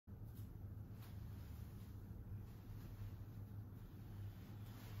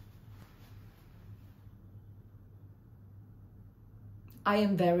I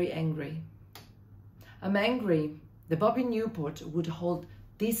am very angry. I'm angry that Bobby Newport would hold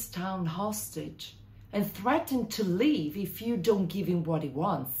this town hostage and threaten to leave if you don't give him what he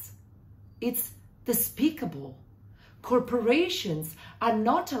wants. It's despicable. Corporations are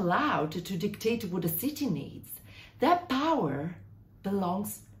not allowed to dictate what the city needs. That power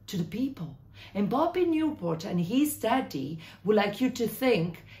belongs to the people. And Bobby Newport and his daddy would like you to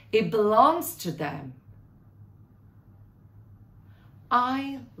think it belongs to them.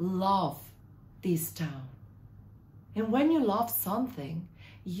 I love this town. And when you love something,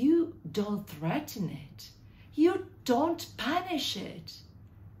 you don't threaten it. You don't punish it.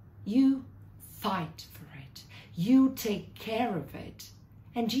 You fight for it. You take care of it.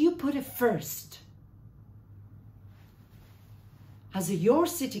 And you put it first. As your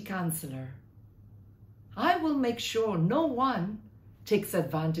city councillor, I will make sure no one takes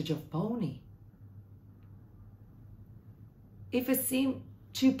advantage of Pony. If I seem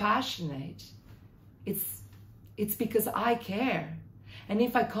too passionate, it's because I care. And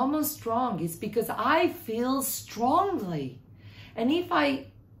if I come on strong, it's because I feel strongly. And if I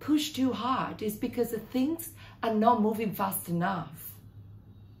push too hard, it's because the things are not moving fast enough.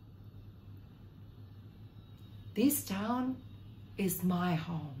 This town is my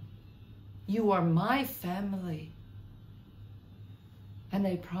home. You are my family. And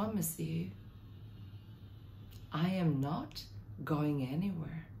I promise you, I am not going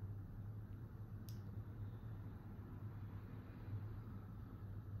anywhere.